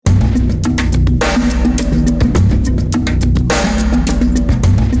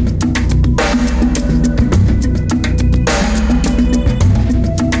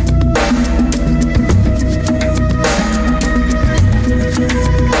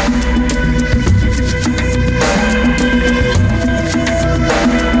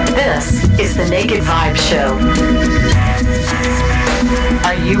the Naked Vibe Show.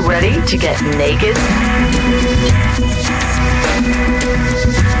 Are you ready to get naked?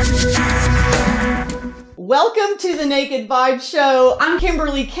 Welcome to the Naked Vibe Show. I'm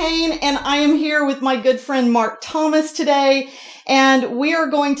Kimberly Kane, and I am here with my good friend Mark Thomas today. And we are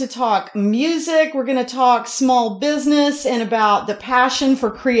going to talk music. We're going to talk small business and about the passion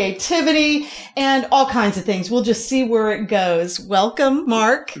for creativity and all kinds of things. We'll just see where it goes. Welcome,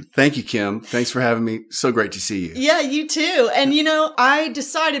 Mark. Thank you, Kim. Thanks for having me. So great to see you. Yeah, you too. And you know, I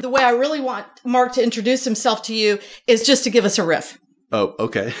decided the way I really want Mark to introduce himself to you is just to give us a riff. Oh,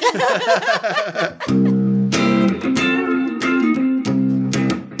 okay.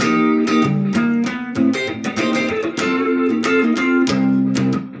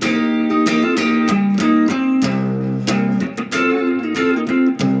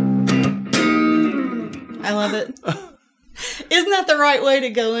 I love it. Isn't that the right way to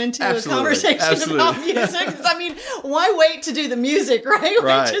go into a conversation about music? I mean, why wait to do the music, right?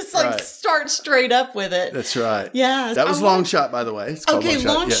 We just start straight up with it. That's right. Yeah. That was Long Shot, by the way. Okay,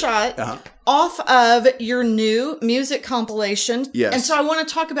 Long Shot. Off of your new music compilation. Yes. And so I want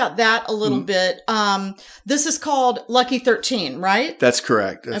to talk about that a little bit. This is called Lucky 13, right? That's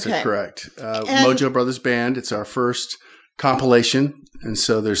correct. That's correct. Mojo Brothers Band. It's our first compilation. And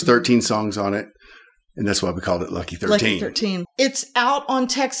so there's 13 songs on it. And that's why we called it Lucky 13. Lucky 13. It's out on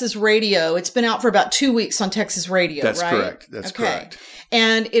Texas radio. It's been out for about 2 weeks on Texas radio, That's right? correct. That's correct.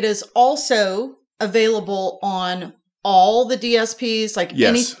 And it is also available on all the DSPs, like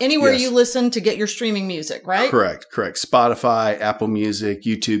anywhere you listen to get your streaming music, right? Correct. Spotify, Apple Music,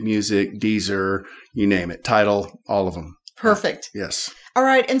 YouTube Music, Deezer, you name it. Tidal, all of them. Perfect. Yes. All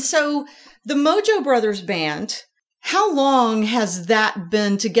right. And so the Mojo Brothers Band, how long has that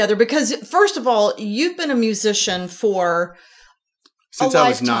been together? Because first of all, you've been a musician for since I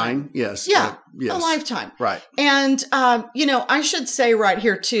was 9. Yes. Yeah. Yes. A lifetime. Right. And, I should say right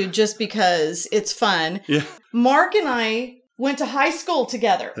here too, just because it's fun. Yeah. Mark and I went to high school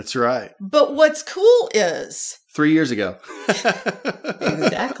together. That's right. But what's cool is 3 years ago.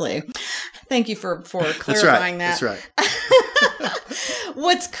 Exactly. Thank you for clarifying that. That's right.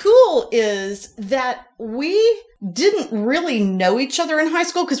 What's cool is that we didn't really know each other in high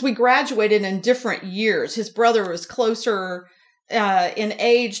school because we graduated in different years. His brother was closer in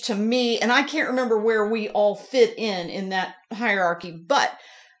age to me, and I can't remember where we all fit in that hierarchy. But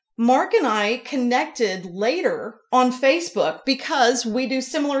Mark and I connected later on Facebook because we do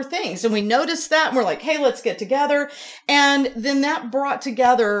similar things. And we noticed that and we're like, hey, let's get together. And then that brought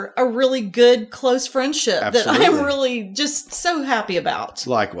together a really good, close friendship that I am really just so happy about.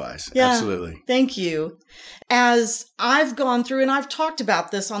 Likewise. Yeah, absolutely. Thank you. As I've gone through, and I've talked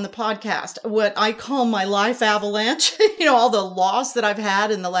about this on the podcast, what I call my life avalanche, all the loss that I've had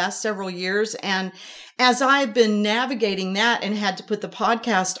in the last several years. And as I've been navigating that and had to put the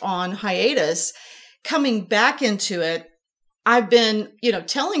podcast on hiatus, coming back into it, I've been,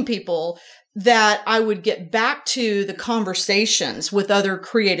 telling people that I would get back to the conversations with other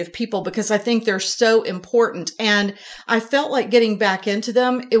creative people because I think they're so important. And I felt like getting back into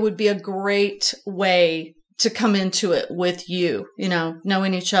them, it would be a great way to come into it with you,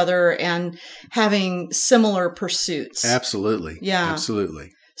 knowing each other and having similar pursuits. Absolutely. Yeah.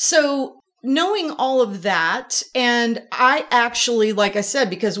 Absolutely. So knowing all of that, and I actually, like I said,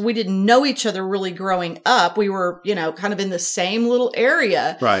 because we didn't know each other really growing up, we were, kind of in the same little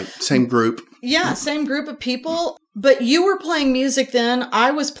area. Right. Same group. Yeah. Same group of people. But you were playing music then. I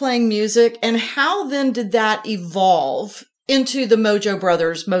was playing music. And how then did that evolve into the Mojo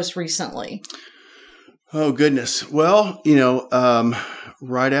Brothers most recently? Oh, goodness. Well,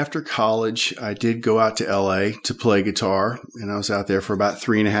 right after college, I did go out to LA to play guitar, and I was out there for about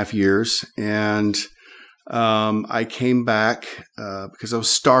 3.5 years. And I came back because I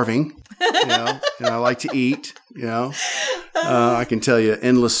was starving, and I like to eat, I can tell you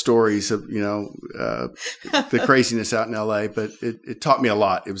endless stories of, the craziness out in LA, but it taught me a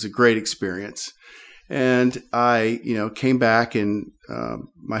lot. It was a great experience. And I, came back and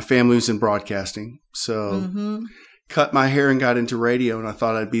my family was in broadcasting. So cut my hair and got into radio, and I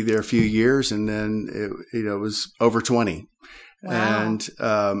thought I'd be there a few years, and then it was over 20. Wow. And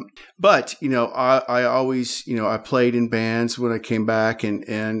but I always I played in bands when I came back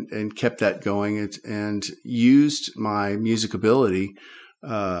and kept that going and used my music ability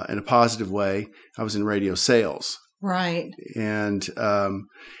in a positive way. I was in radio sales, right? And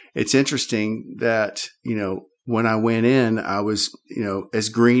it's interesting that when I went in, I was, as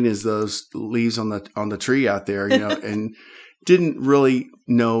green as those leaves on the tree out there, and didn't really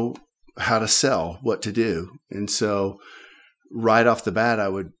know how to sell, what to do. And so right off the bat, I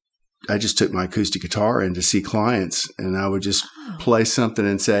would just took my acoustic guitar in to see clients, and I would just play something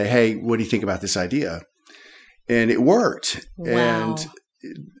and say, "Hey, what do you think about this idea?" And it worked. Wow. And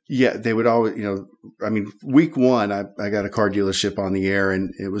yeah, they would always, week one, I got a car dealership on the air,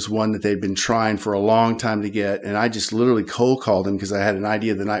 and it was one that they'd been trying for a long time to get. And I just literally cold called him because I had an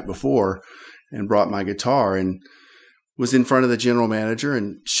idea the night before and brought my guitar and was in front of the general manager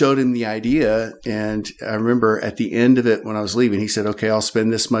and showed him the idea. And I remember at the end of it, when I was leaving, he said, "Okay, I'll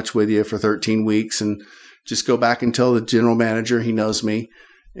spend this much with you for 13 weeks and just go back and tell the general manager he knows me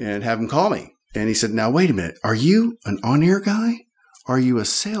and have him call me." And he said, "Now, wait a minute. Are you an on-air guy? Are you a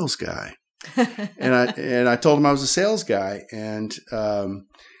sales guy?" and I told him I was a sales guy. And,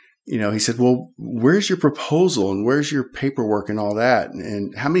 he said, "Well, where's your proposal and where's your paperwork and all that?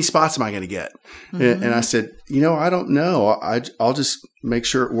 And how many spots am I going to get?" Mm-hmm. And I said, "I don't know. I'll just make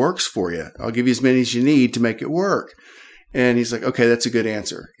sure it works for you. I'll give you as many as you need to make it work." And he's like, "Okay, that's a good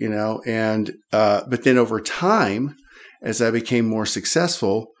answer," and, but then over time, as I became more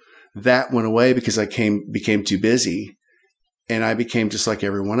successful, that went away because I became too busy, and I became just like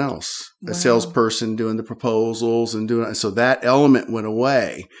everyone else, a salesperson doing the proposals and so that element went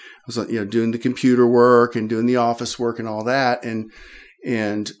away. I was, doing the computer work and doing the office work and all that.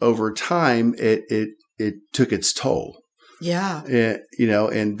 And over time, it took its toll. Yeah.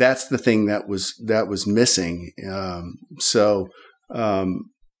 And that's the thing that was missing.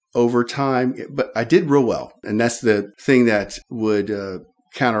 Over time, but I did real well. And that's the thing that would,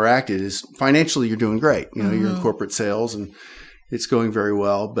 counteract it is financially you're doing great. You're in corporate sales and it's going very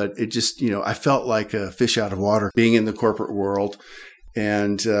well, but it just, I felt like a fish out of water being in the corporate world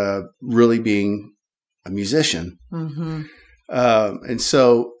and really being a musician. Mm-hmm. And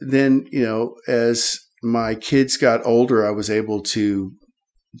so then, as my kids got older, I was able to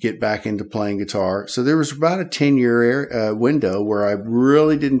get back into playing guitar. So there was about a 10-year window where I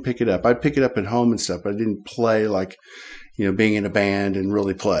really didn't pick it up. I'd pick it up at home and stuff, but I didn't play like being in a band and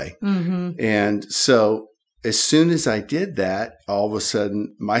really play. Mm-hmm. And so as soon as I did that, all of a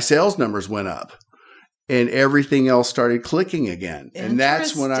sudden my sales numbers went up and everything else started clicking again. And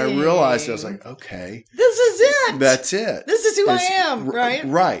that's when I realized, I was like, okay, this is it. That's it. This is who I am, right?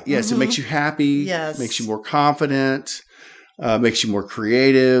 Right. Yes. Mm-hmm. It makes you happy. Yes. Makes you more confident, makes you more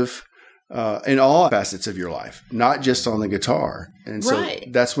creative. In all facets of your life, not just on the guitar. And so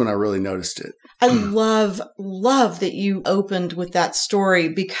that's when I really noticed it. I love that you opened with that story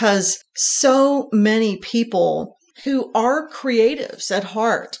because so many people who are creatives at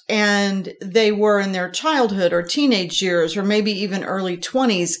heart and they were in their childhood or teenage years or maybe even early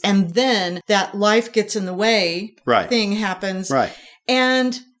 20s, and then that life gets in the way thing happens. Right.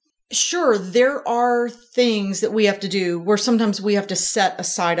 And sure, there are things that we have to do where sometimes we have to set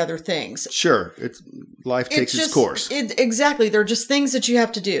aside other things. Sure. Life takes its course. Exactly. They're just things that you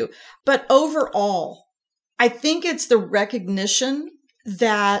have to do. But overall, I think it's the recognition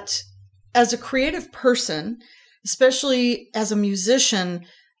that as a creative person, especially as a musician,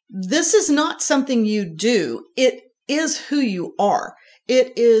 this is not something you do. It is who you are.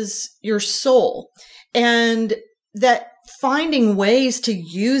 It is your soul. And that finding ways to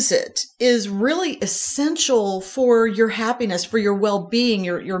use it is really essential for your happiness, for your well-being,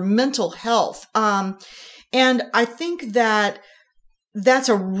 your mental health. And I think that that's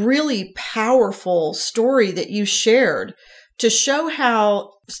a really powerful story that you shared to show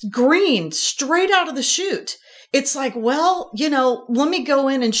how green, straight out of the chute. It's like, well, let me go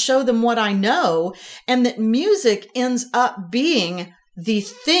in and show them what I know. And that music ends up being the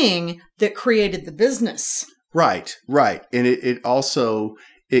thing that created the business. Right. And it also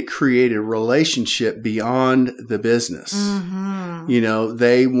created a relationship beyond the business. Mm-hmm.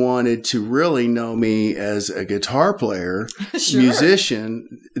 They wanted to really know me as a guitar player, musician,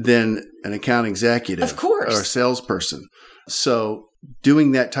 than an account executive, of course, or a salesperson. So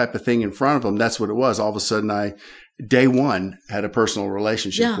doing that type of thing in front of them, that's what it was. All of a sudden, day one, had a personal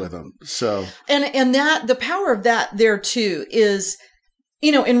relationship with them. So, and that the power of that there too is,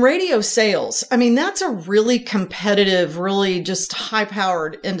 in radio sales, that's a really competitive, really just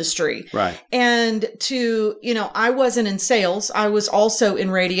high-powered industry. Right. And I wasn't in sales. I was also in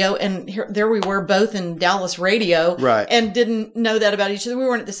radio, and there we were both in Dallas radio. Right. And didn't know that about each other. We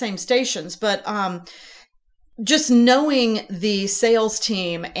weren't at the same stations, but just knowing the sales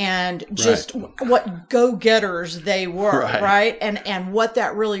team and just what go-getters they were, right? And what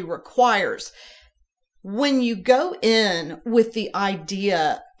that really requires. When you go in with the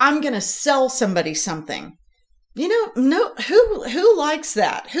idea, I'm going to sell somebody something, who likes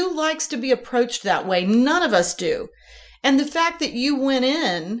that? Who likes to be approached that way? None of us do. And the fact that you went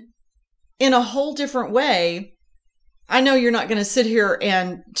in a whole different way, I know you're not going to sit here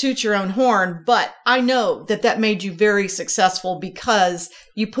and toot your own horn, but I know that made you very successful because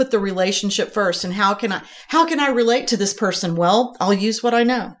you put the relationship first. And how can I relate to this person? Well, I'll use what I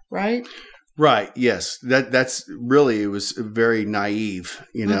know, right? Right. Yes. That's really, it was very naive,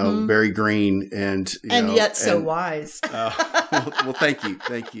 very green and yet so wise. Well, thank you.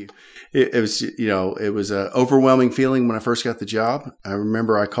 Thank you. It was, it was an overwhelming feeling when I first got the job. I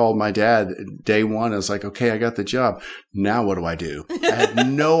remember I called my dad day one. I was like, okay, I got the job. Now what do I do? I had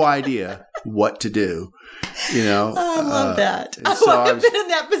no idea what to do. I love that. So I've been in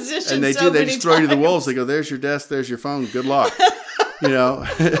that position. And they so they just throw you to the times. wolves. They go, there's your desk, there's your phone. Good luck.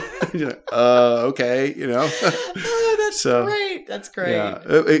 Okay. Oh, that's great. That's great. Yeah,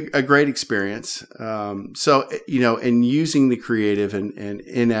 a great experience. So, in using the creative and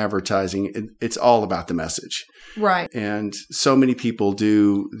in advertising, it's all about the message. Right. And so many people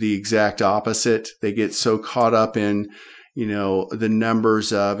do the exact opposite. They get so caught up in, the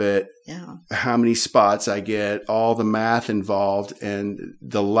numbers of it, how many spots I get, all the math involved. And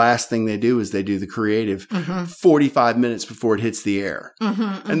the last thing they do is they do the creative 45 minutes before it hits the air.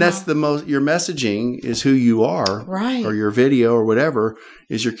 And that's your messaging is who you are, right? Or your video or whatever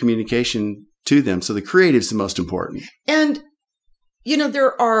is your communication to them. So the creative is the most important. And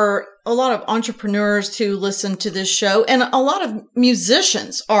there are a lot of entrepreneurs who listen to this show, and a lot of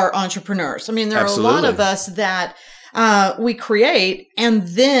musicians are entrepreneurs. I mean, there Absolutely. are a lot of us that we create, and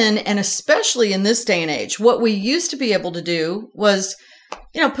especially in this day and age, what we used to be able to do was,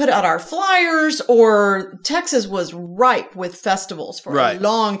 put out our flyers, or Texas was ripe with festivals for a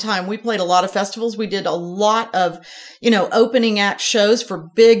long time. We played a lot of festivals. We did a lot of, opening act shows for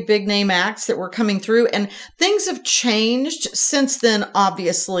big name acts that were coming through, and things have changed since then,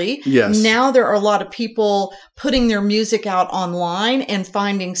 obviously. Yes. Now there are a lot of people putting their music out online and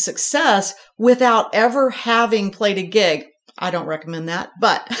finding success without ever having played a gig. I don't recommend that,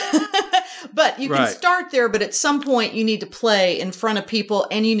 but but you can start there. But at some point you need to play in front of people,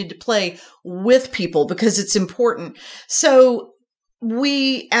 and you need to play with people because it's important. So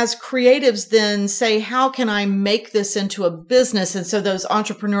we as creatives then say, how can I make this into a business? And so those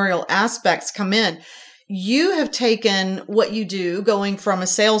entrepreneurial aspects come in. You have taken what you do, going from a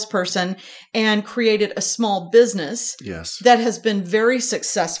salesperson, and created a small business that has been very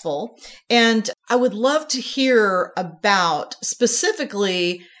successful. And I would love to hear about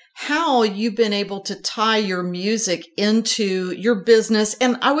specifically how you've been able to tie your music into your business.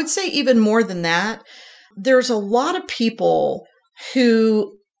 And I would say even more than that, there's a lot of people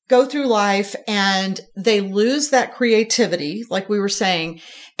who go through life and they lose that creativity, like we were saying.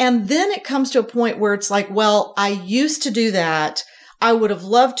 And then it comes to a point where it's like, well, I used to do that. I would have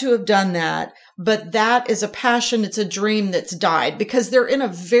loved to have done that, but that is a passion. It's a dream that's died because they're in a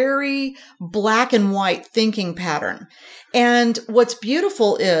very black and white thinking pattern. And what's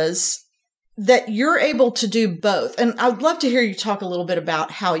beautiful is that you're able to do both. And I'd love to hear you talk a little bit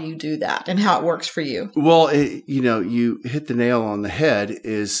about how you do that and how it works for you. Well, you hit the nail on the head.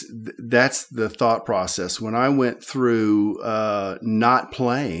 That's the thought process. When I went through not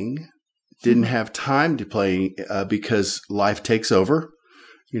playing, didn't have time to play because life takes over.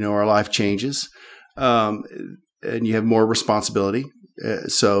 Our life changes, and you have more responsibility.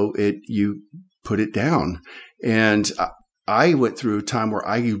 So you put it down. And I went through a time where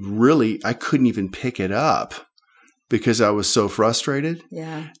I couldn't even pick it up because I was so frustrated.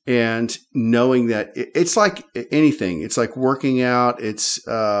 Yeah. And knowing that it's like anything, it's like working out. It's,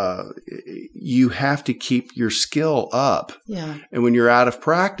 you have to keep your skill up. Yeah. And when you're out of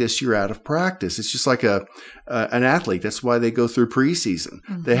practice, you're out of practice. It's just like an athlete. That's why they go through preseason.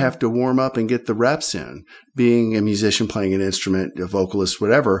 They have to warm up and get the reps in. Being a musician, playing an instrument, a vocalist,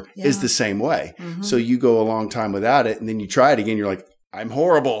 whatever, is the same way. So you go a long time without it, and then you try it again. You're like, I'm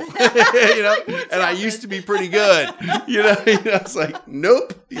horrible, and I used to be pretty good, it's like,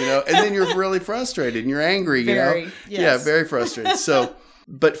 nope, and then you're really frustrated and you're angry, Yeah, very frustrated. So,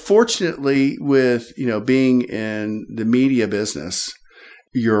 but fortunately with, being in the media business,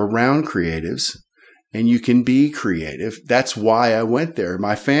 you're around creatives and you can be creative. That's why I went there.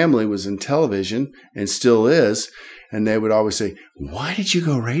 My family was in television and still is. And they would always say, why did you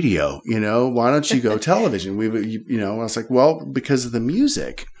go radio? Why don't you go television? I was like, well, because of the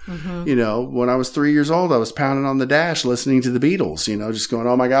music. You know, when I was 3 years old, I was pounding on the dash listening to the Beatles, you know, just going,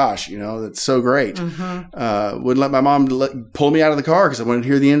 oh my gosh, you know, that's so great. Wouldn't let my mom pull me out of the car because I wanted to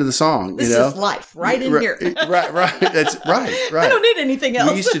hear the end of the song. This you know? is life right in here. Right. That's right. I don't need anything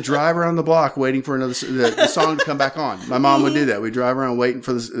else. We used to drive around the block waiting for the song to come back on. My mom would do that. We'd drive around waiting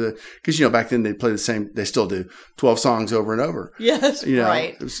for the because, you know, back then they'd play the same, they still do 12 songs over and over. Yes, you know,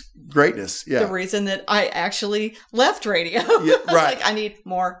 right. It was greatness. Yeah. The reason that I actually left radio. Yeah, right. Like, I need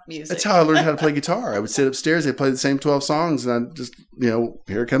more music. That's how I learned how to play guitar. I would sit upstairs, they'd play the same 12 songs, and I'd just, you know,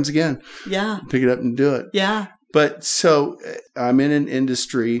 here it comes again. Yeah. Pick it up and do it. Yeah. But so I'm in an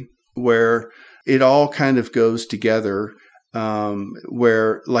industry where it all kind of goes together,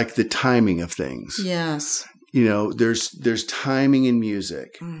 where like the timing of things. Yes. You know, there's timing in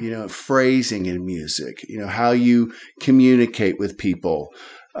music, you know, phrasing in music, you know, how you communicate with people.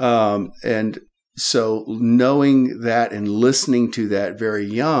 And so knowing that and listening to that very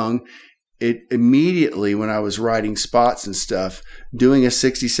young, it immediately, when I was writing spots and stuff, doing a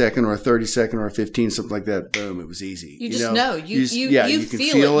 60-second or a 30-second or a 15, something like that, boom, it was easy. You just know. You can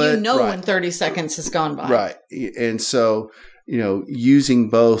feel it. You know right. when 30 seconds has gone by. Right. And so, you know, using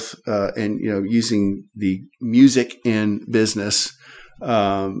both and, you know, using the music in business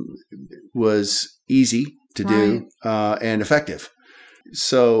was easy to do and effective.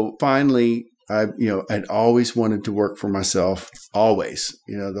 So finally, I'd always wanted to work for myself, always.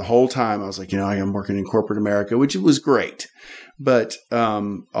 You know, the whole time I was like, you know, I'm working in corporate America, which was great, but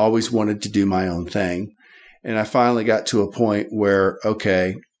always wanted to do my own thing. And I finally got to a point where,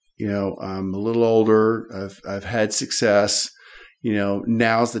 okay, you know, I'm a little older. I've had success. You know,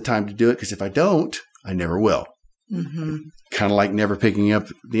 now's the time to do it, because if I don't, I never will. Mm-hmm. Kind of like never picking up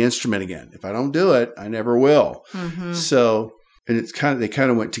the instrument again. If I don't do it, I never will. Mm-hmm. So, and they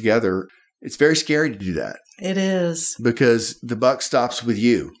kind of went together. It's very scary to do that. It is. Because the buck stops with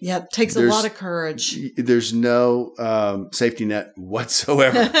you. Yeah, it takes a lot of courage. There's no safety net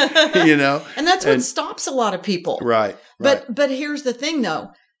whatsoever, you know? And that's what stops a lot of people. Right. But here's the thing, though.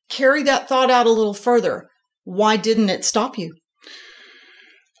 Carry that thought out a little further. Why didn't it stop you?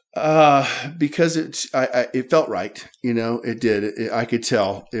 Because it felt right. You know, it did. I could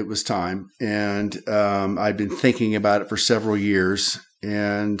tell it was time. And I'd been thinking about it for several years.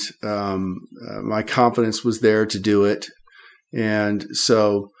 And my confidence was there to do it. And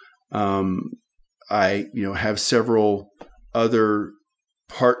so I, you know, have several other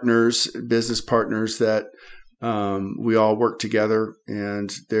business partners that we all work together,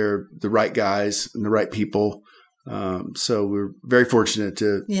 and they're the right guys and the right people. So we're very fortunate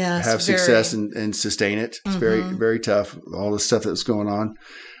to have success and sustain it. It's very, very tough, all the stuff that's going on.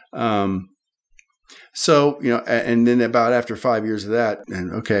 So, you know, and then about after 5 years of that,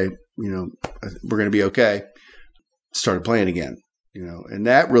 and okay, you know, we're going to be okay, started playing again, you know, and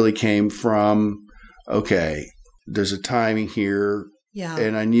that really came from, okay, there's a timing here. Yeah.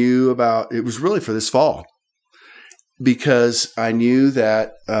 And I knew it was really for this fall, because I knew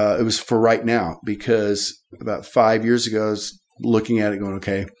that it was for right now, because about 5 years ago, I was looking at it going,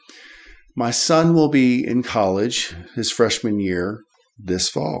 okay, my son will be in college his freshman year this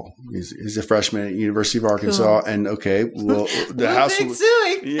fall. He's a freshman at University of Arkansas. Cool. And okay, well, the house.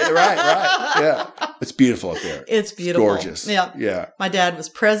 Yeah, right. Yeah. It's beautiful up there. It's beautiful. Gorgeous. Yeah. Yeah. My dad was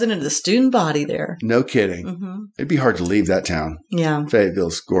president of the student body there. No kidding. Mm-hmm. It'd be hard to leave that town. Yeah.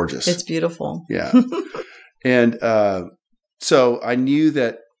 Fayetteville's gorgeous. It's beautiful. Yeah. And so I knew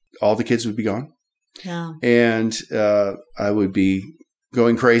that all the kids would be gone. Yeah. And I would be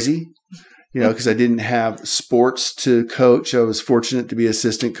going crazy, you know, because I didn't have sports to coach. I was fortunate to be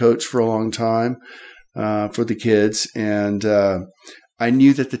assistant coach for a long time for the kids. And I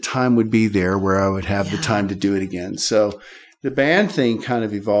knew that the time would be there where I would have the time to do it again. So the band thing kind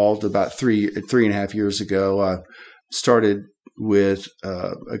of evolved about 3.5 years ago. I started with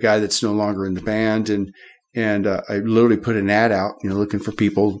a guy that's no longer in the band, and I literally put an ad out, you know, looking for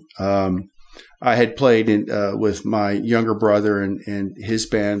people. I had played with my younger brother and his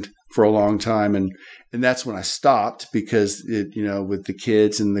band for a long time, and that's when I stopped, because you know, with the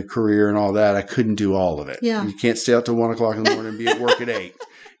kids and the career and all that, I couldn't do all of it. Yeah, you can't stay out till 1 o'clock in the morning and be at work at 8.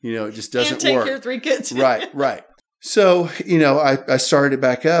 You know, it just doesn't work. Take care of 3 kids. Right. So you know, I started it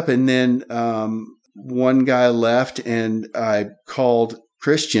back up, and then one guy left, and I called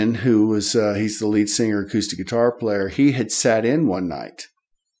Christian, who was he's the lead singer, acoustic guitar player. He had sat in one night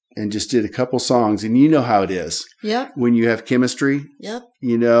and just did a couple songs, and you know how it is. Yep. When you have chemistry. Yep.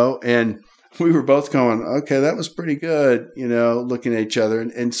 You know, and we were both going, okay, that was pretty good, you know, looking at each other.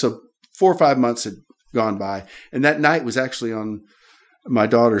 And so 4 or 5 months had gone by, and that night was actually on my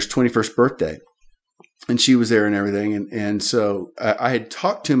daughter's 21st birthday. she was there and everything. And so I had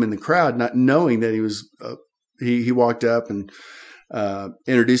talked to him in the crowd, not knowing that he was, he walked up and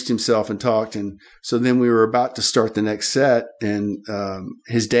introduced himself and talked. And so then we were about to start the next set, and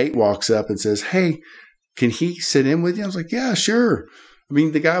his date walks up and says, "Hey, can he sit in with you?" I was like, "Yeah, sure." I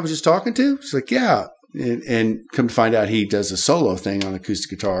mean, the guy I was just talking to, he's like, "Yeah." And come to find out, he does a solo thing on acoustic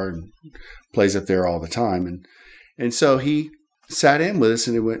guitar and plays up there all the time. And so he sat in with us,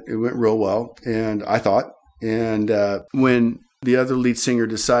 and it went real well, and I thought. And when the other lead singer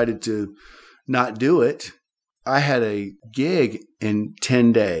decided to not do it, I had a gig in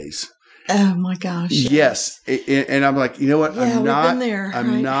 10 days. Oh my gosh. Yes. And I'm like, you know what? Yeah,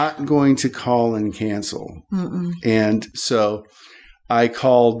 I'm not going to call and cancel. Mm-mm. And so I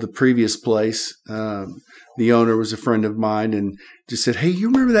called the previous place. The owner was a friend of mine, and just said, "Hey, you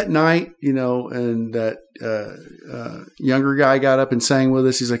remember that night, and that younger guy got up and sang with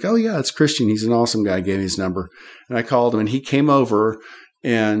us?" He's like, "Oh yeah, it's Christian. He's an awesome guy." Gave me his number, and I called him, and he came over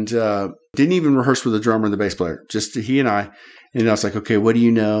and didn't even rehearse with the drummer and the bass player, just he and I. And I was like, "Okay, what do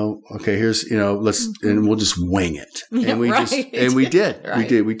you know? Okay, here's, let's, and we'll just wing it." And we we did. Right. We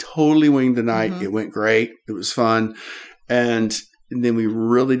did. We totally winged the night. Mm-hmm. It went great. It was fun. And then we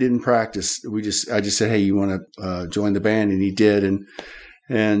really didn't practice. I just said, "Hey, you want to join the band?" And he did.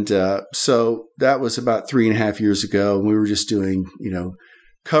 And so that was about 3.5 years ago. And we were just doing,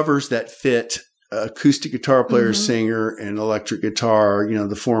 covers that fit acoustic guitar player, singer, and electric guitar.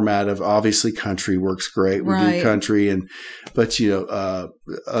 The format of obviously country works great. We do country, but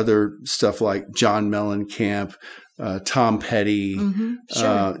other stuff like John Mellencamp, Tom Petty,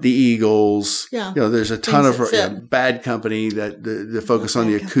 the Eagles. Yeah. There's a ton of Bad Company that focus on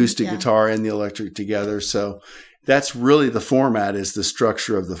the acoustic guitar and the electric together. So that's really the format, is the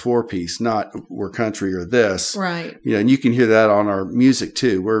structure of the 4-piece, not we're country or this. Right. And you can hear that on our music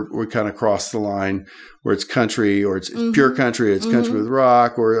too. We kind of cross the line where it's country, or it's pure country, it's country with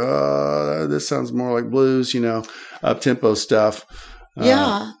rock, or this sounds more like blues, up-tempo stuff.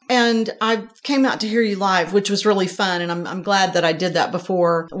 Yeah. And I came out to hear you live, which was really fun. And I'm glad that I did that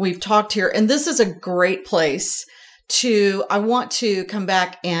before we've talked here. And this is a great place I want to come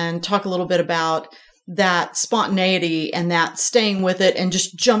back and talk a little bit about that spontaneity and that staying with it and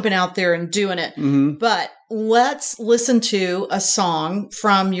just jumping out there and doing it. Mm-hmm. But let's listen to a song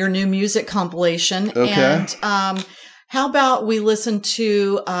from your new music compilation. Okay. And, how about we listen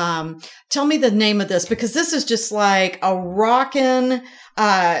to, tell me the name of this, because this is just like a rockin',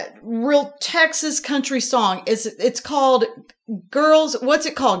 real Texas country song. It's called Girls. What's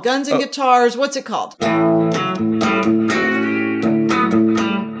it called? Guns and Guitars. What's it called?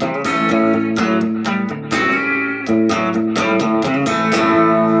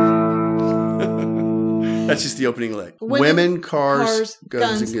 That's just the opening lick. Women, cars,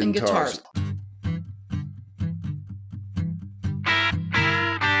 guns and guitars.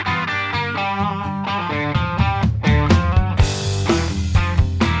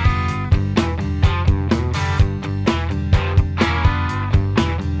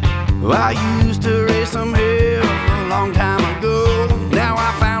 I used to raise some hell a long time ago. Now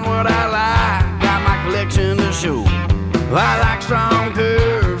I found what I like, got my collection to show. I like strong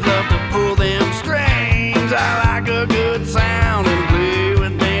curves, love to pull them strings. I like a good sound and play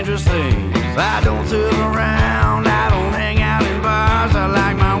with dangerous things. I don't serve around, I don't hang out in bars. I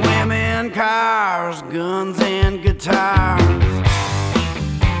like my women, cars, guns and guitars.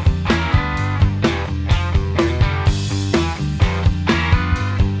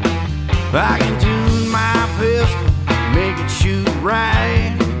 I can tune my pistol, make it shoot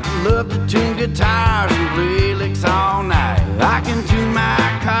right. Love to tune guitars and play licks all night. I can tune my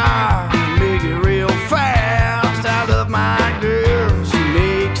car, make it real fast. I love my girl, she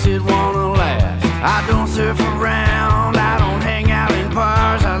makes it wanna last. I don't surf around, I don't hang out in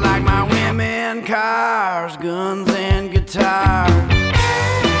bars. I like my women, cars, guns and guitars.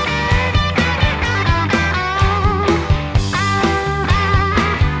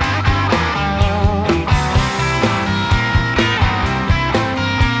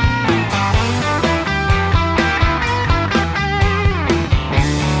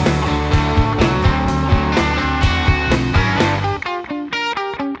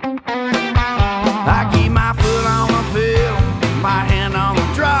 I keep my foot on the pedal, my hand on the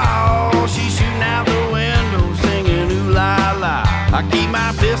draw. She's shooting out the window, singing ooh la la. I keep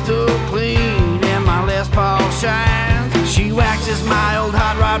my pistol clean and my Les Paul shines. She waxes my old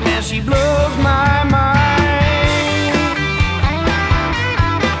hot rod, man, she blows my mind.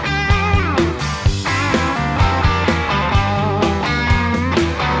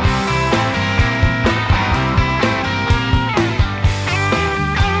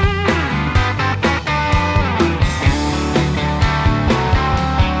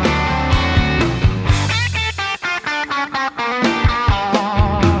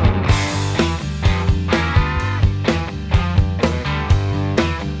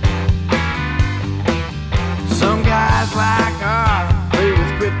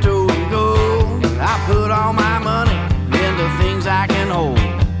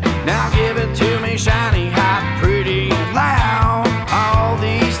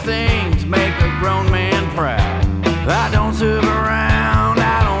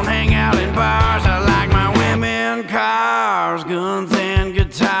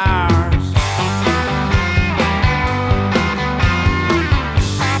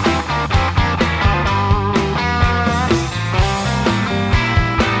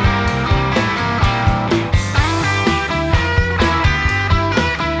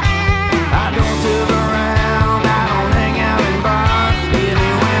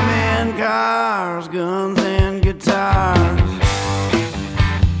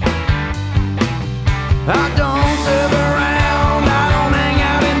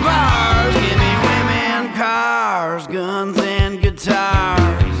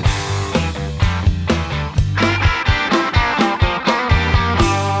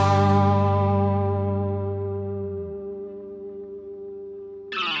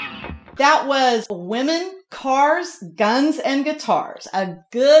 That was Women, Cars, Guns, and Guitars. A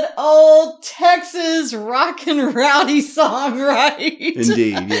good old Texas rockin' rowdy song, right?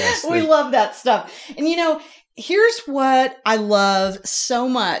 Indeed, yes. We love that stuff. And here's what I love so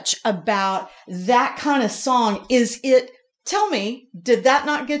much about that kind of song is tell me, did that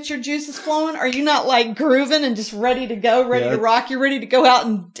not get your juices flowing? Are you not like grooving and just ready to go, ready to rock? You're ready to go out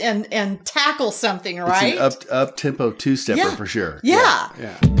and tackle something, right? It's an up-tempo two-stepper for sure. Yeah.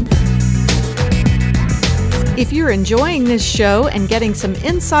 If you're enjoying this show and getting some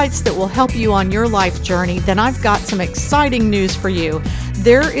insights that will help you on your life journey, then I've got some exciting news for you.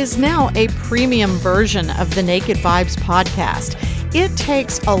 There is now a premium version of the Naked Vibes podcast. It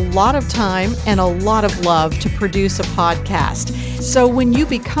takes a lot of time and a lot of love to produce a podcast. So when you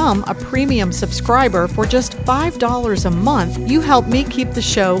become a premium subscriber for just $5 a month, you help me keep the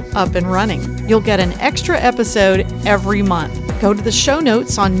show up and running. You'll get an extra episode every month. Go to the show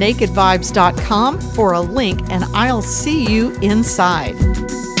notes on nakedvibes.com for a link, and I'll see you inside.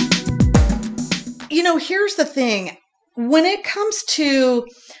 Here's the thing. When it comes to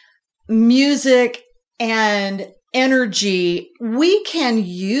music and energy, we can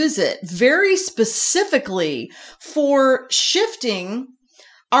use it very specifically for shifting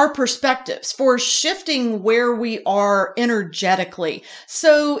our perspectives, for shifting where we are energetically.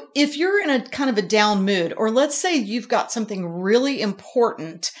 So if you're in a kind of a down mood, or let's say you've got something really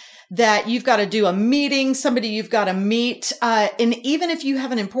important that you've got to do, a meeting, somebody you've got to meet, and even if you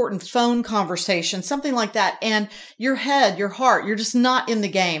have an important phone conversation, something like that, and your head, your heart, you're just not in the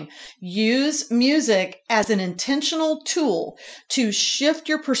game, use music as an intentional tool to shift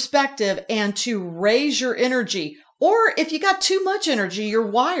your perspective and to raise your energy. Or if you got too much energy, you're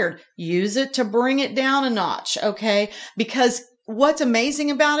wired, use it to bring it down a notch, okay? Because what's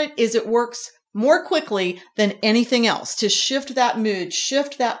amazing about it is it works more quickly than anything else to shift that mood,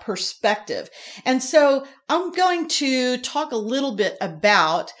 shift that perspective. And so I'm going to talk a little bit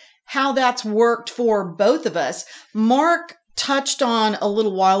about how that's worked for both of us. Mark touched on a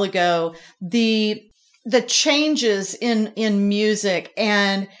little while ago the changes in music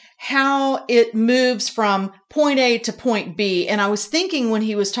and how it moves from point A to point B. And I was thinking when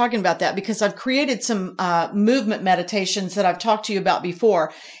he was talking about that, because I've created some movement meditations that I've talked to you about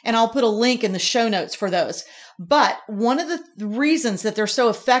before, and I'll put a link in the show notes for those. But one of the reasons that they're so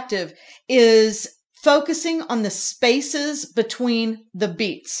effective is focusing on the spaces between the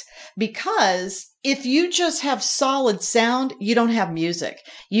beats. Because if you just have solid sound, you don't have music.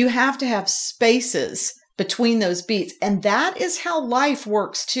 You have to have spaces between those beats. And that is how life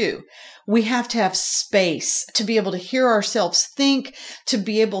works too. We have to have space to be able to hear ourselves think, to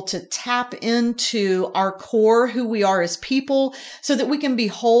be able to tap into our core, who we are as people, so that we can be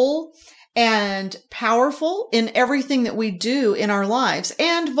whole and powerful in everything that we do in our lives,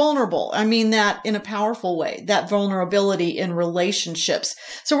 and vulnerable. I mean that in a powerful way, that vulnerability in relationships.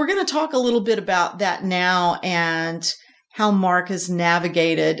 So we're going to talk a little bit about that now, and how Mark has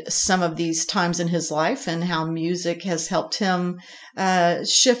navigated some of these times in his life and how music has helped him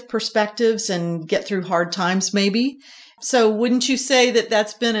shift perspectives and get through hard times maybe. So wouldn't you say that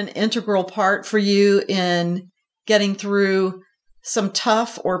that's been an integral part for you in getting through some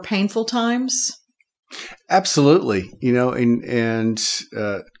tough or painful times? Absolutely. And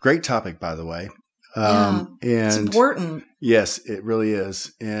great topic, by the way. And it's important. Yes, it really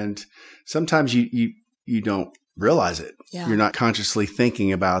is. And sometimes you don't realize it. Yeah. You're not consciously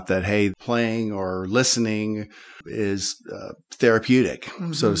thinking about that. Hey, playing or listening is therapeutic,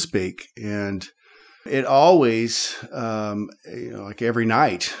 so to speak. And it always, like every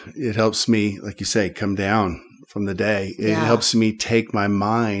night, it helps me, like you say, come down from the day. It helps me take my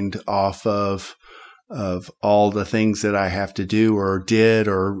mind off of all the things that I have to do or did,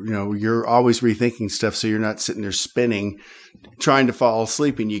 or, you're always rethinking stuff. So you're not sitting there spinning, trying to fall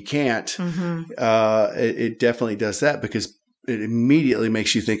asleep and you can't. It definitely does that because it immediately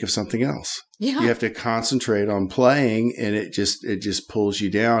makes you think of something else. Yeah. You have to concentrate on playing, and it just pulls you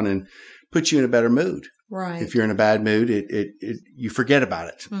down and puts you in a better mood. Right. If you're in a bad mood, you forget about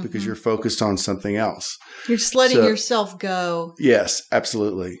it because you're focused on something else. You're just letting yourself go. Yes,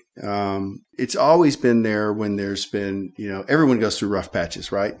 absolutely. It's always been there when there's been, everyone goes through rough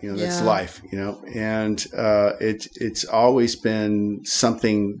patches, right? That's life, and it's always been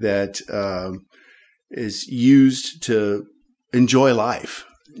something that is used to enjoy life.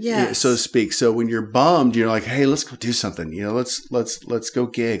 Yes. So to speak. So when you're bummed, you're like, hey, let's go do something. Let's go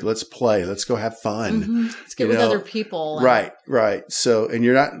gig. Let's play. Let's go have fun. Let's get with other people. Right. So, and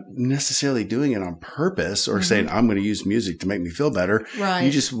you're not necessarily doing it on purpose or saying, I'm going to use music to make me feel better. Right.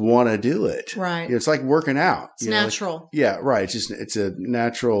 You just want to do it. Right. It's like working out. It's natural. Right. It's a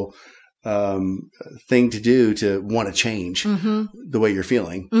natural thing to do to want to change the way you're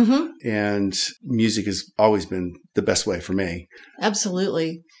feeling. And music has always been the best way for me.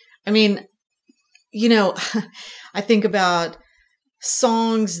 Absolutely. I mean, I think about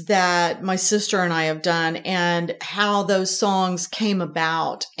songs that my sister and I have done and how those songs came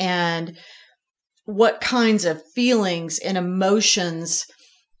about and what kinds of feelings and emotions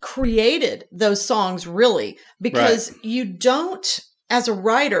created those songs, really. Because you don't, as a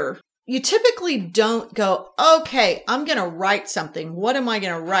writer, you typically don't go, okay, I'm going to write something. What am I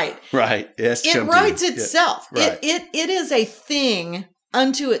going to write? Right. It writes itself. Yeah. Right. It is a thing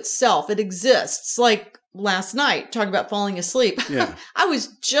unto itself. It exists. Like last night, talking about falling asleep. Yeah. I was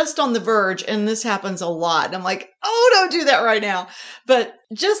just on the verge, and this happens a lot. And I'm like, oh, don't do that right now. But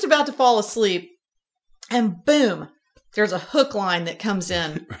just about to fall asleep, and boom, there's a hook line that comes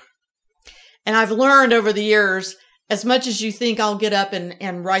in. And I've learned over the years, as much as you think I'll get up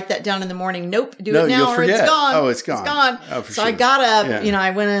and write that down in the morning, nope, do it now or it's gone. Oh, it's gone. It's gone. Oh, for so sure. I got up,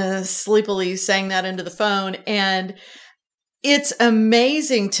 I went in sleepily, sang that into the phone. And it's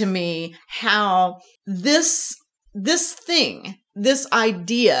amazing to me how this thing, this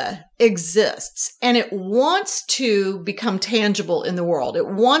idea exists, and it wants to become tangible in the world. It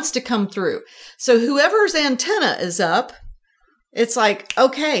wants to come through. So whoever's antenna is up, it's like,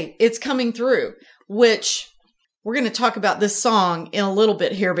 okay, it's coming through, which we're going to talk about this song in a little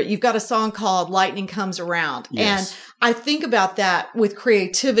bit here, but you've got a song called Lightning Comes Around. Yes. And I think about that with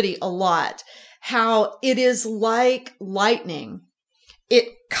creativity a lot, how it is like lightning. It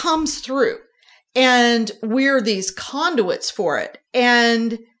comes through. And we're these conduits for it.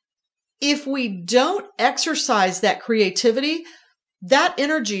 And if we don't exercise that creativity, that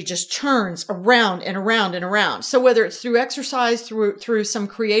energy just churns around and around and around. So whether it's through exercise, through some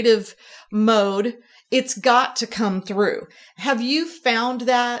creative mode, it's got to come through. Have you found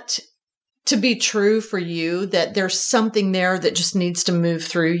that to be true for you, that there's something there that just needs to move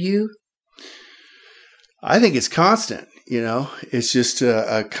through you? I think it's constant. It's just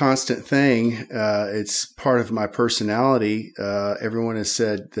a constant thing. It's part of my personality. Everyone has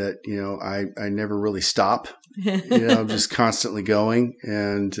said that, I never really stop. I'm just constantly going.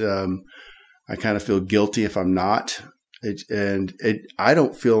 And I kind of feel guilty if I'm not. I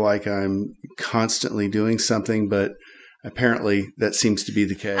don't feel like I'm constantly doing something, but apparently that seems to be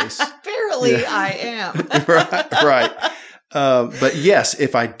the case. Apparently I am. Right. But yes,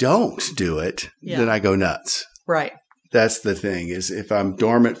 if I don't do it, then I go nuts. Right. That's the thing, is if I'm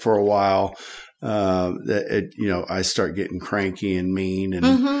dormant for a while, I start getting cranky and mean.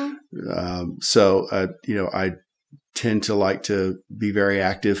 And so I tend to like to be very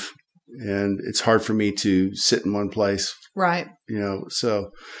active, and it's hard for me to sit in one place. Right.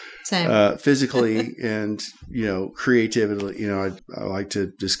 So same. Physically and, creatively, I like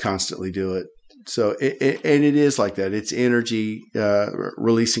to just constantly do it. So it is like that. It's energy,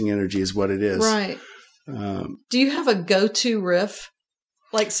 releasing energy is what it is. Right. Do you have a go-to riff?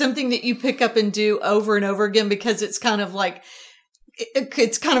 Like something that you pick up and do over and over again because it's kind of like,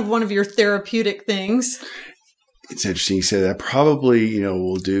 it's kind of one of your therapeutic things? It's interesting you say that. Probably,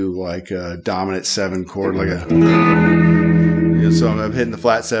 we'll do like a dominant 7 chord, like so I'm hitting the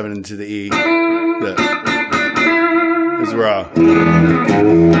flat 7 into the E. This is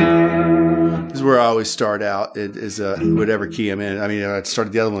where I always start out. It is whatever key I'm in. I mean, I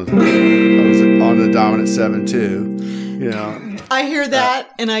started the other one. I was on the dominant 7 too. I hear that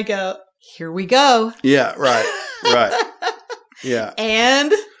and I go, "Here we go." Yeah. Right. Yeah.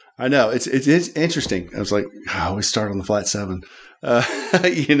 And I know it's interesting. I was like, I always start on the flat 7.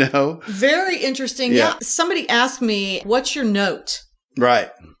 Very interesting. Yeah. Somebody asked me, "What's your note?" Right.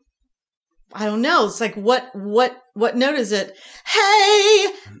 I don't know. It's like, what note is it? Hey,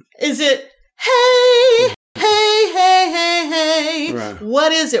 is it? Hey, hey, hey, hey, hey. Right.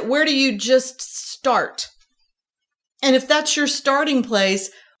 What is it? Where do you just start? And if that's your starting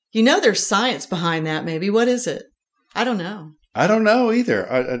place, there's science behind that. Maybe. What is it? I don't know. I don't know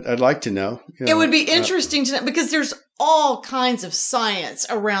either. I'd like to know. It would be interesting to know, because there's all kinds of science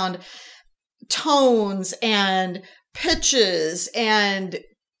around tones and pitches and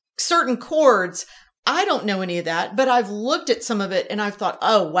certain chords. I don't know any of that, but I've looked at some of it and I've thought,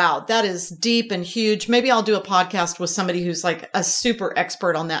 oh, wow, that is deep and huge. Maybe I'll do a podcast with somebody who's like a super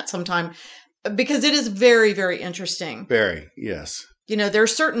expert on that sometime, because it is very, very interesting. Very, yes. There are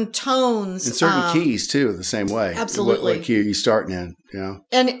certain tones. And certain keys, too, the same way. Absolutely. What key are you starting in?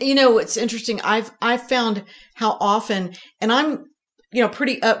 And, it's interesting. I've found how often, and I'm,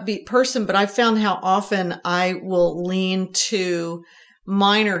 pretty upbeat person, but I've found how often I will lean to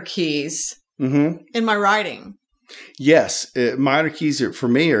minor keys in my writing. Yes, minor keys for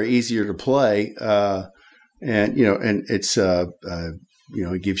me are easier to play, and it's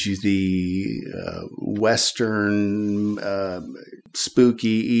it gives you the Western spooky,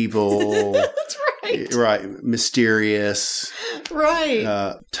 evil, That's right, right, mysterious,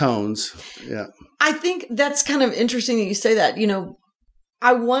 right, tones. Yeah, I think that's kind of interesting that you say that.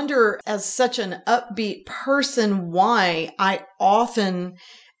 I wonder, as such an upbeat person, why I often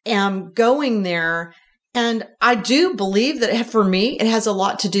am going there. And I do believe that for me, it has a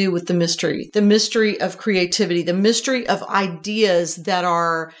lot to do with the mystery of creativity, the mystery of ideas that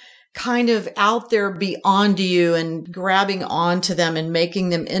are kind of out there beyond you and grabbing onto them and making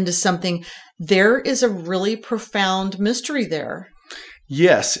them into something. There is a really profound mystery there.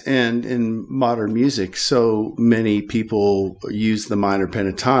 Yes, and in modern music, so many people use the minor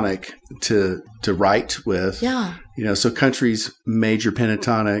pentatonic to write with. Yeah. So country's major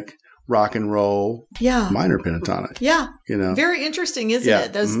pentatonic, rock and roll, minor pentatonic. Yeah. Very interesting, isn't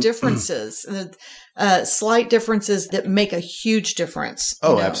it? Those differences, slight differences that make a huge difference.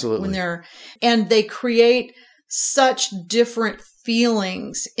 Absolutely. And they create such different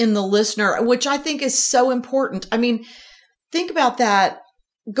feelings in the listener, which I think is so important. I mean, think about that.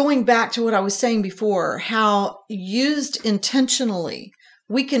 Going back to what I was saying before, how used intentionally,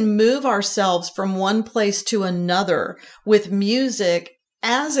 we can move ourselves from one place to another with music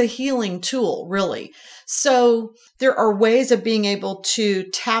as a healing tool, really. So there are ways of being able to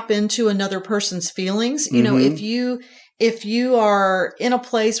tap into another person's feelings. If you are in a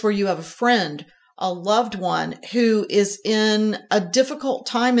place where you have a friend, a loved one who is in a difficult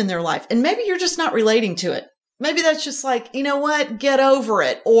time in their life, and maybe you're just not relating to it. Maybe that's just like, you know what, get over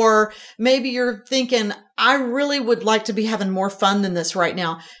it. Or maybe you're thinking, I really would like to be having more fun than this right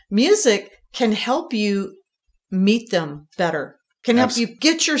now. Music can help you meet them better, can help you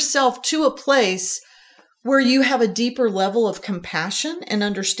get yourself to a place where you have a deeper level of compassion and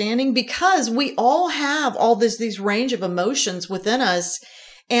understanding, because we all have all these range of emotions within us,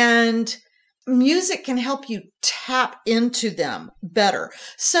 and music can help you tap into them better.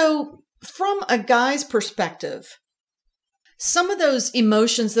 So from a guy's perspective, some of those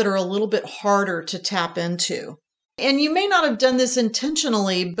emotions that are a little bit harder to tap into, and you may not have done this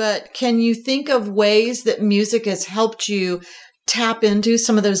intentionally, but can you think of ways that music has helped you tap into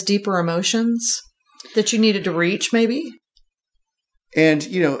some of those deeper emotions that you needed to reach, maybe? And,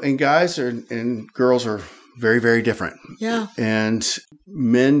 and guys and girls are very, very different. Yeah. And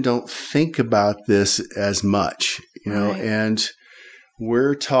men don't think about this as much, Right. and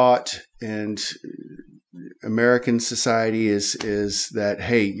we're taught, and American society is that,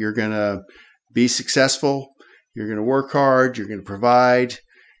 hey, you're going to be successful, you're going to work hard, you're going to provide,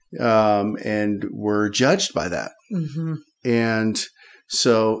 and we're judged by that. Mm-hmm. And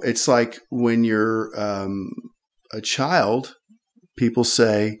so it's like when you're a child, people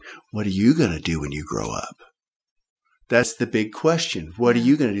say, what are you going to do when you grow up? That's the big question. What are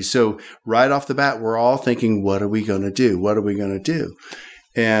you going to do? So right off the bat, we're all thinking, what are we going to do? What are we going to do?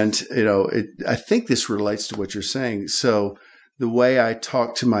 And, I think this relates to what you're saying. So the way I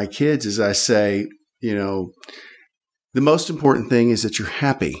talk to my kids is I say, the most important thing is that you're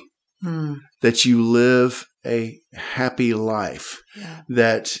happy, that you live a happy life,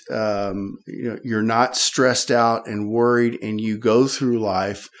 that, you're not stressed out and worried, and you go through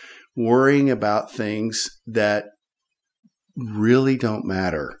life worrying about things that really don't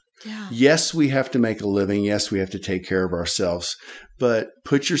matter. Yeah. Yes, we have to make a living. Yes, we have to take care of ourselves, but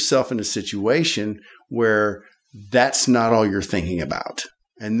put yourself in a situation where that's not all you're thinking about.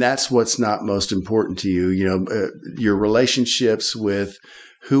 And that's what's not most important to you. Your relationships with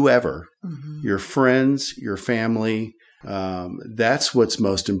whoever, your friends, your family, that's what's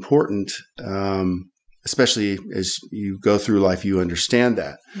most important. Especially as you go through life, you understand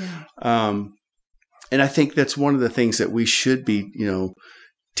that. Yeah. And I think that's one of the things that we should be,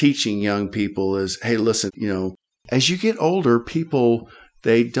 teaching young people is, hey, listen, as you get older, people,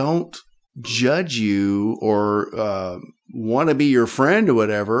 they don't judge you or want to be your friend or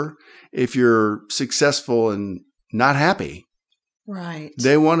whatever if you're successful and not happy. Right.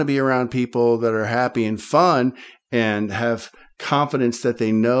 They want to be around people that are happy and fun and have confidence that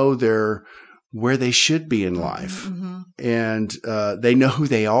they know they're where they should be in life. And they know who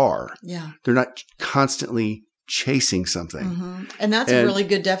they are. Yeah. They're not constantly chasing something. And that's a really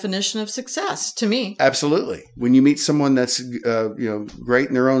good definition of success to me. Absolutely. When you meet someone that's great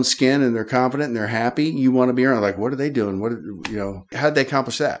in their own skin and they're confident and they're happy, you want to be around. Like, what are they doing? How'd they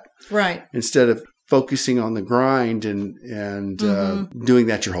accomplish that? Right. Instead of focusing on the grind and doing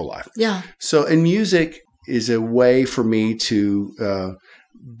that your whole life. Yeah. So, and music is a way for me to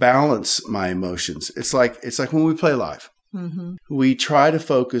balance my emotions. It's like when we play live. Mm-hmm. We try to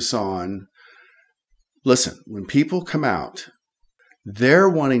focus on, listen, when people come out, they're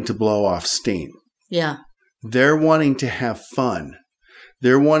wanting to blow off steam. Yeah. They're wanting to have fun.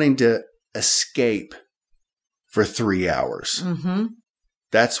 They're wanting to escape for 3 hours. Mm-hmm.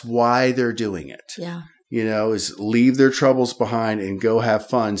 That's why they're doing it. Yeah. Is leave their troubles behind and go have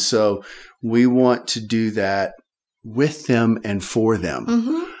fun. So we want to do that with them and for them.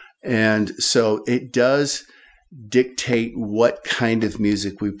 Mm-hmm. And so it does dictate what kind of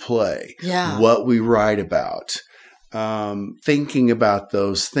music we play, what we write about, thinking about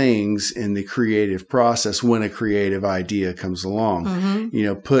those things in the creative process when a creative idea comes along.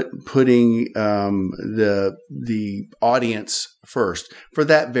 Mm-hmm. Putting the audience first for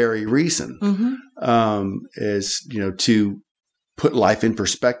that very reason, is to put life in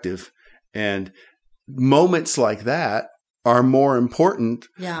perspective, and moments like that are more important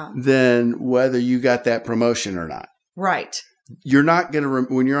than whether you got that promotion or not. Right. You're not going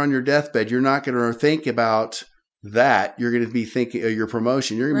to, when you're on your deathbed, you're not going to think about that. You're going to be thinking of your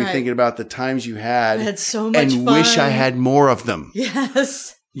promotion. You're going to be thinking about the times you had. I had so much and fun. Wish I had more of them.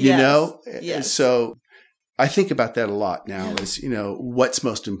 Yes. You know? Yes. So I think about that a lot now is, what's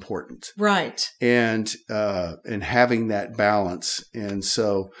most important. Right. And having that balance. And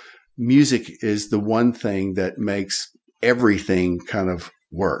so music is the one thing that makes everything kind of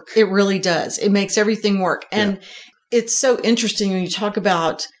work. It really does. It makes everything work. And it's so interesting when you talk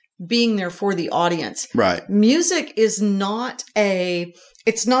about being there for the audience. Right. Music is not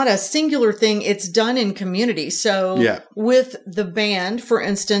it's not a singular thing. It's done in community. So with the band, for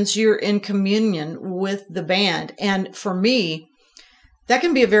instance, you're in communion with the band. And for me, that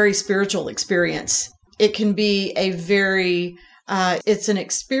can be a very spiritual experience. It can be a very it's an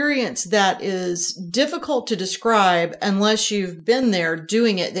experience that is difficult to describe unless you've been there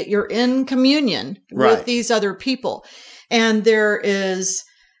doing it, that you're in communion with these other people. And there is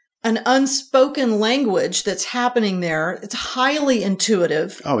an unspoken language that's happening there. It's highly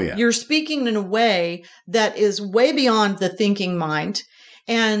intuitive. Oh, yeah. You're speaking in a way that is way beyond the thinking mind.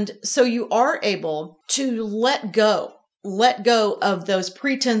 And so you are able to let go of those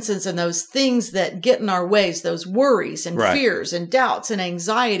pretenses and those things that get in our ways, those worries and fears and doubts and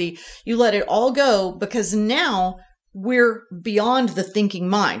anxiety. You let it all go because now we're beyond the thinking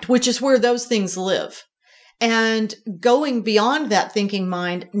mind, which is where those things live. And going beyond that thinking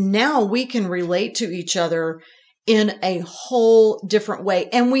mind, now we can relate to each other in a whole different way.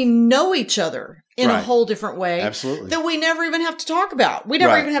 And we know each other in a whole different way. Absolutely. That we never even have to talk about. We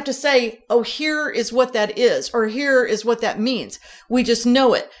never even have to say, oh, here is what that is, or here is what that means. We just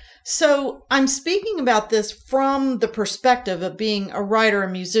know it. So I'm speaking about this from the perspective of being a writer, a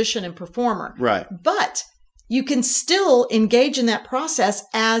musician, and performer. Right. But you can still engage in that process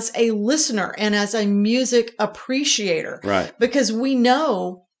as a listener and as a music appreciator. Right. Because we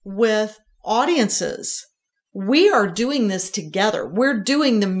know with audiences, we are doing this together. We're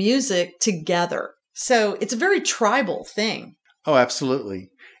doing the music together. So it's a very tribal thing. Oh, absolutely.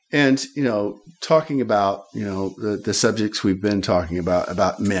 And, talking about, the subjects we've been talking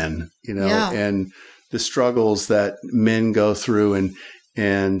about men, and the struggles that men go through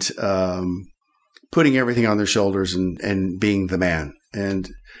and putting everything on their shoulders and being the man. And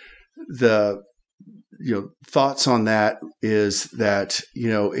the, thoughts on that is that,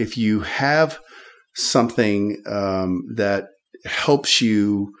 if you have something that helps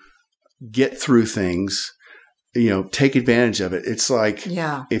you get through things, take advantage of it. It's like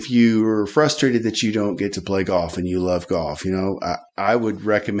if you're frustrated that you don't get to play golf and you love golf, I would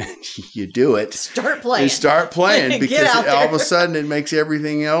recommend you do it. Start playing because all of a sudden it makes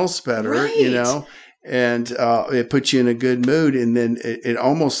everything else better, and it puts you in a good mood. And then it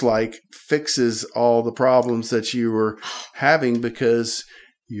almost like fixes all the problems that you were having because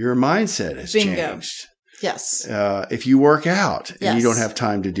your mindset has changed. Yes. If you work out and you don't have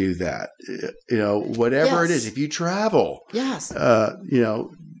time to do that, whatever it is, if you travel,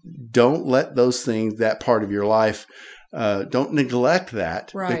 don't let those things, that part of your life, don't neglect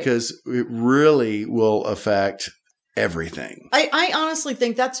that because it really will affect everything. I honestly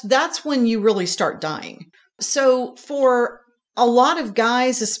think that's when you really start dying. So for a lot of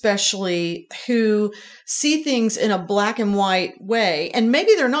guys, especially who see things in a black and white way, and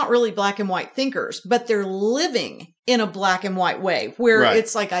maybe they're not really black and white thinkers, but they're living in a black and white way where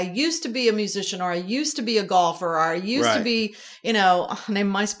it's like, I used to be a musician, or I used to be a golfer, or I used to be, name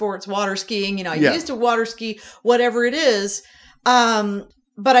my sports, water skiing, I used to water ski, whatever it is.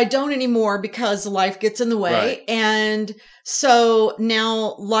 but I don't anymore because life gets in the way. Right. And so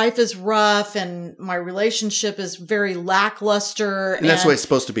now life is rough and my relationship is very lackluster. And that's the way it's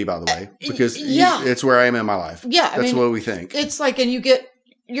supposed to be, by the way, because it's where I am in my life. Yeah. That's what we think. It's like, and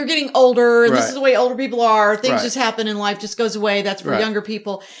you're getting older, and this is the way older people are. Things just happen and life just goes away. That's for younger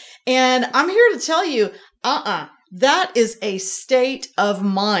people. And I'm here to tell you, that is a state of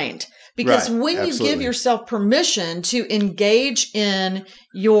mind. Because when you give yourself permission to engage in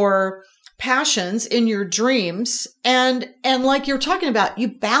your passions, in your dreams, and like you're talking about,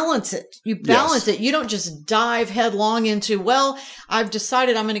 you balance it. You balance it. You don't just dive headlong into, well, I've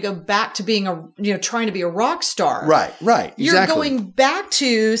decided I'm going to go back to being trying to be a rock star. Right. Exactly. You're going back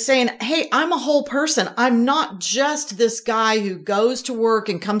to saying, hey, I'm a whole person. I'm not just this guy who goes to work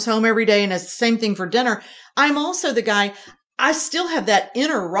and comes home every day and has the same thing for dinner. I'm also the guy, I still have that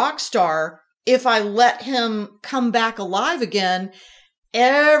inner rock star. If I let him come back alive again,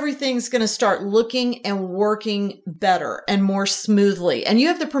 everything's going to start looking and working better and more smoothly. And you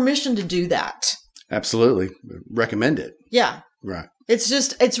have the permission to do that. Absolutely. Recommend it. Yeah. Right.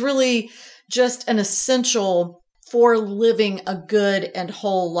 It's really just an essential for living a good and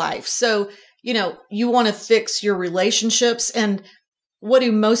whole life. So, you want to fix your relationships. And what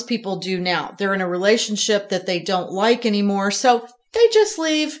do most people do now? They're in a relationship that they don't like anymore. So they just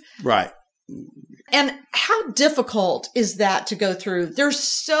leave. Right. And how difficult is that to go through? There's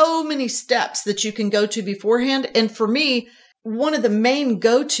so many steps that you can go to beforehand. And for me, one of the main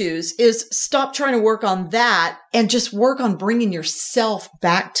go-tos is stop trying to work on that and just work on bringing yourself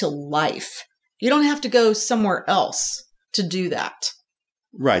back to life. You don't have to go somewhere else to do that.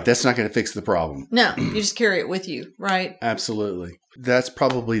 Right. That's not going to fix the problem. No, you just carry it with you, right? Absolutely. That's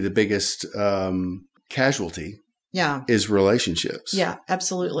probably the biggest casualty. Yeah. Is relationships. Yeah,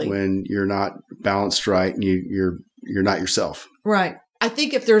 absolutely. When you're not balanced right and you're not yourself. Right. I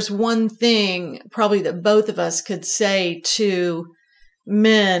think if there's one thing probably that both of us could say to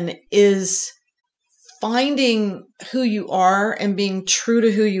men is finding who you are and being true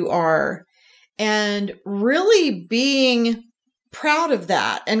to who you are and really being proud of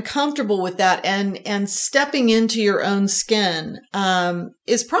that and comfortable with that and stepping into your own skin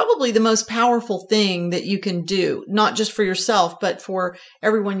is probably the most powerful thing that you can do, not just for yourself, but for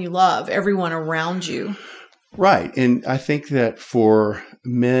everyone you love, everyone around you. Right. And I think that for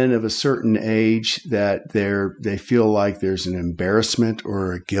men of a certain age that they feel like there's an embarrassment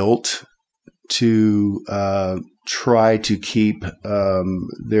or a guilt to try to keep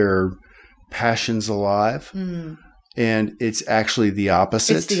their passions alive. Mm. And it's actually the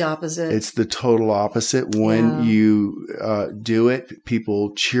opposite. It's the opposite. It's the total opposite. When you do it,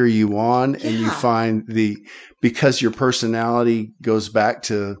 people cheer you on and you find because your personality goes back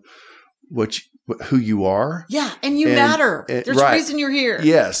to who you are. Yeah. And you matter. There's a reason you're here.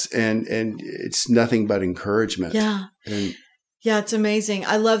 Yes. And it's nothing but encouragement. Yeah. Yeah, it's amazing.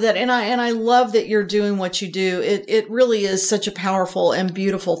 I love that. And I love that you're doing what you do. It really is such a powerful and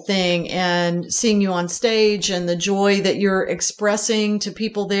beautiful thing. And seeing you on stage and the joy that you're expressing to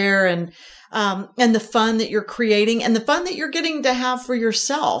people there and the fun that you're creating and the fun that you're getting to have for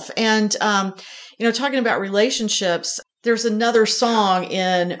yourself. And, talking about relationships, there's another song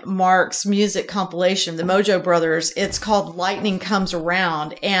in Mark's music compilation, the Mojo Brothers. It's called Lightning Comes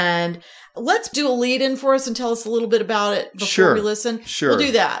Around. And let's do a lead in for us and tell us a little bit about it before we listen. Sure. We'll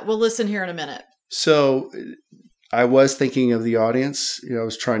do that. We'll listen here in a minute. So I was thinking of the audience. I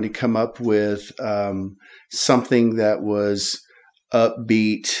was trying to come up with something that was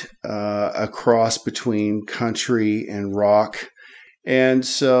upbeat, a cross between country and rock. And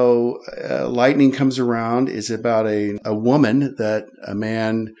so Lightning Comes Around is about a woman that a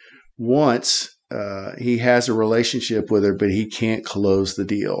man wants. He has a relationship with her, but he can't close the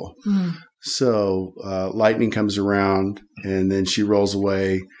deal. Mm. So lightning comes around and then she rolls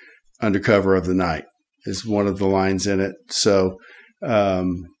away under cover of the night is one of the lines in it. So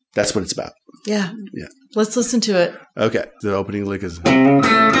that's what it's about. Yeah. Yeah. Let's listen to it. Okay. The opening lick is...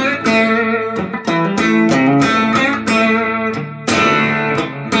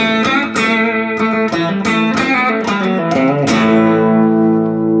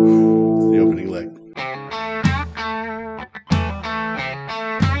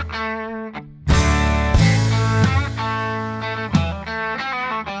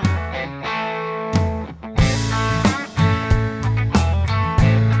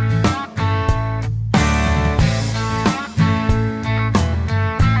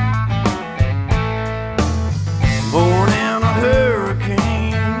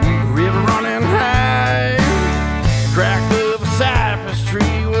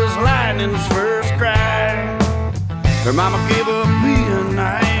 Her mama gave up being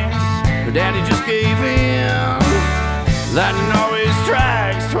nice.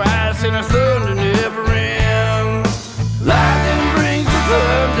 tracks and the thunder never ends. Lightning brings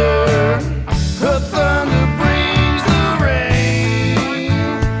the thunder brings the rain.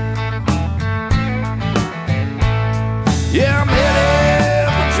 Yeah, I'm headed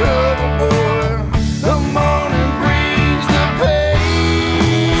for trouble, boy. The morning brings the pain.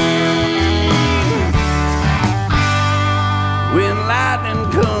 When lightning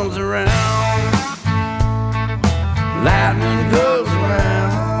comes around, lightning goes around.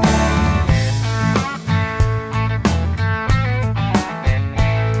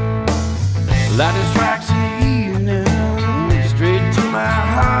 Lightning strikes in the evening, straight to my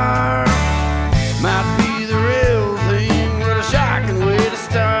heart. Might be the real thing, but a shocking way to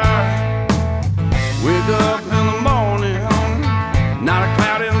start. Wake up in the morning, not a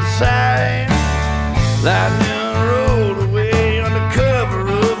cloud in sight. Lightning rolled away under cover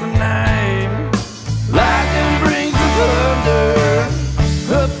of the night. Lightning brings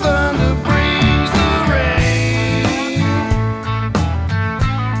the thunder brings the rain.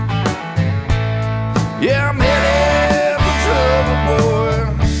 Yeah, I'm headed for trouble, boy.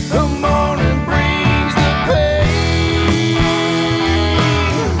 The morning brings the pain.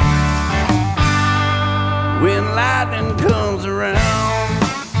 When lightning comes around,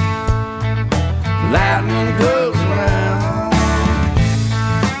 lightning goes around.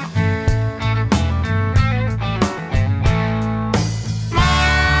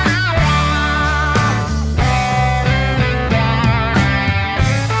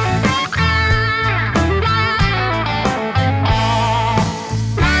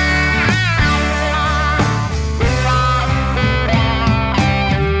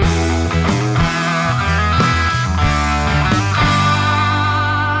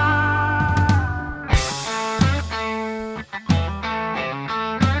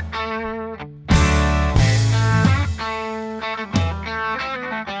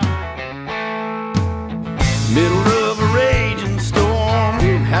 Middle of a raging storm,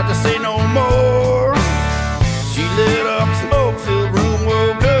 had to say no more. She lit up a smoke-filled room,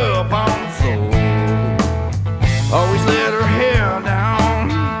 woke up on the floor. Always let her hair down,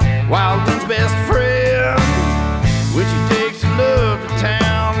 Wildland's best friend. When she takes her love to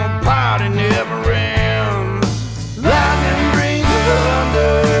town, the party never ends. Lightning brings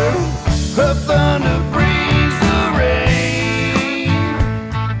the thunder brings the rain.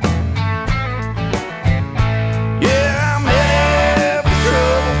 Yeah, I'm headed for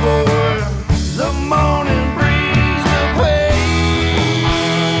trouble, boy. The morning brings the pain.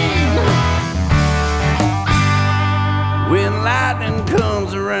 When lightning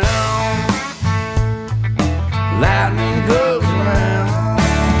comes around, lightning goes around.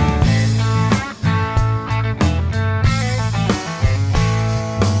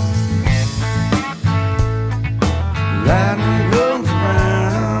 Lightning comes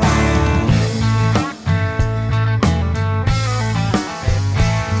around.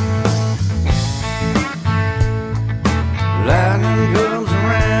 Lightning comes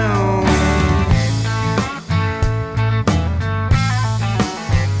around.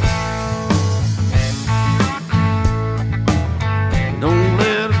 Don't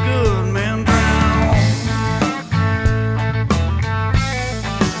let a good man drown.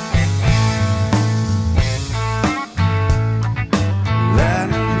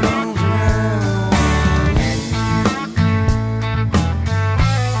 Lightning comes around.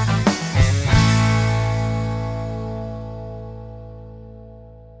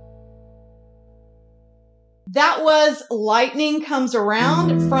 That was Lightning Comes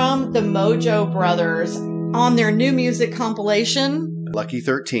Around from the Mojo Brothers on their new music compilation, Lucky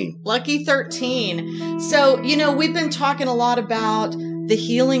 13. Lucky 13. So, we've been talking a lot about the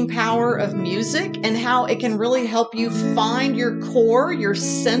healing power of music and how it can really help you find your core, your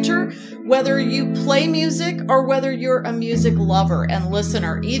center, whether you play music or whether you're a music lover and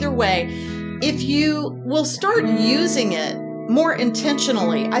listener. Either way, if you will start using it more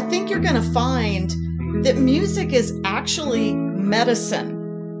intentionally, I think you're going to find that music is actually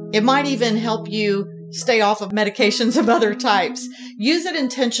medicine. It might even help you stay off of medications of other types. Use it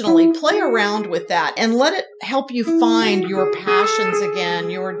intentionally. Play around with that and let it help you find your passions again,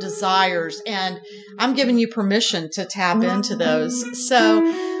 your desires. And I'm giving you permission to tap into those. So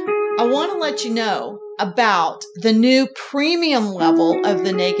I want to let you know about the new premium level of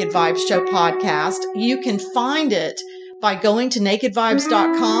the Naked Vibes Show podcast. You can find it by going to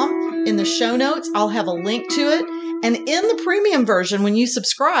nakedvibes.com. In the show notes, I'll have a link to it. And in the premium version, when you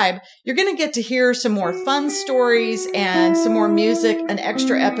subscribe, you're going to get to hear some more fun stories and some more music, an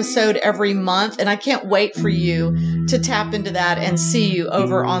extra episode every month. And I can't wait for you to tap into that and see you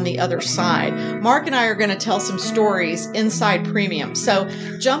over on the other side. Mark and I are going to tell some stories inside premium. So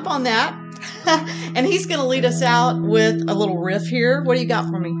jump on that. And he's going to lead us out with a little riff here. What do you got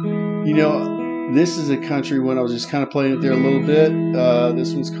for me? You know, this is a country one. I was just kind of playing it there a little bit.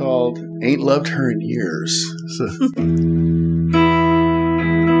 This one's called Ain't Loved Her in Years. So.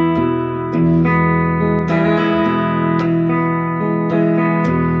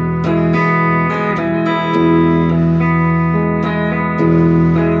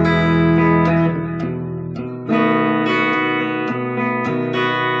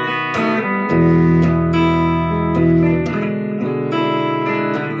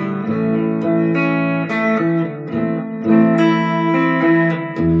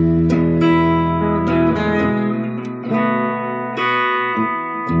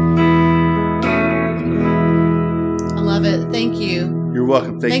 You're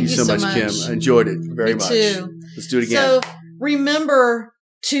welcome. Thank you so much, Kim. I enjoyed it very much. Too. Let's do it again. So remember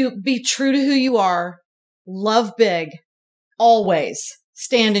to be true to who you are. Love big. Always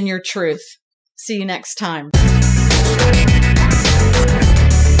stand in your truth. See you next time.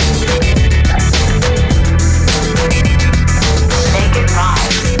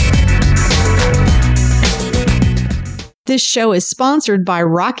 This show is sponsored by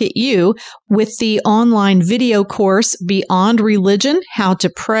Rocket U with the online video course Beyond Religion, How to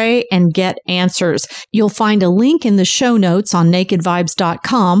Pray and Get Answers. You'll find a link in the show notes on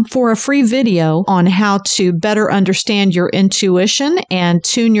nakedvibes.com for a free video on how to better understand your intuition and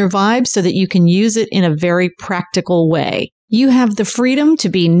tune your vibe so that you can use it in a very practical way. You have the freedom to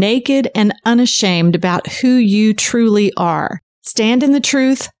be naked and unashamed about who you truly are. Stand in the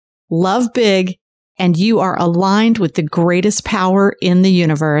truth, love big, and you are aligned with the greatest power in the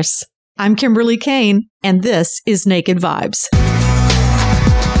universe. I'm Kimberly Kane, and this is Naked Vibes.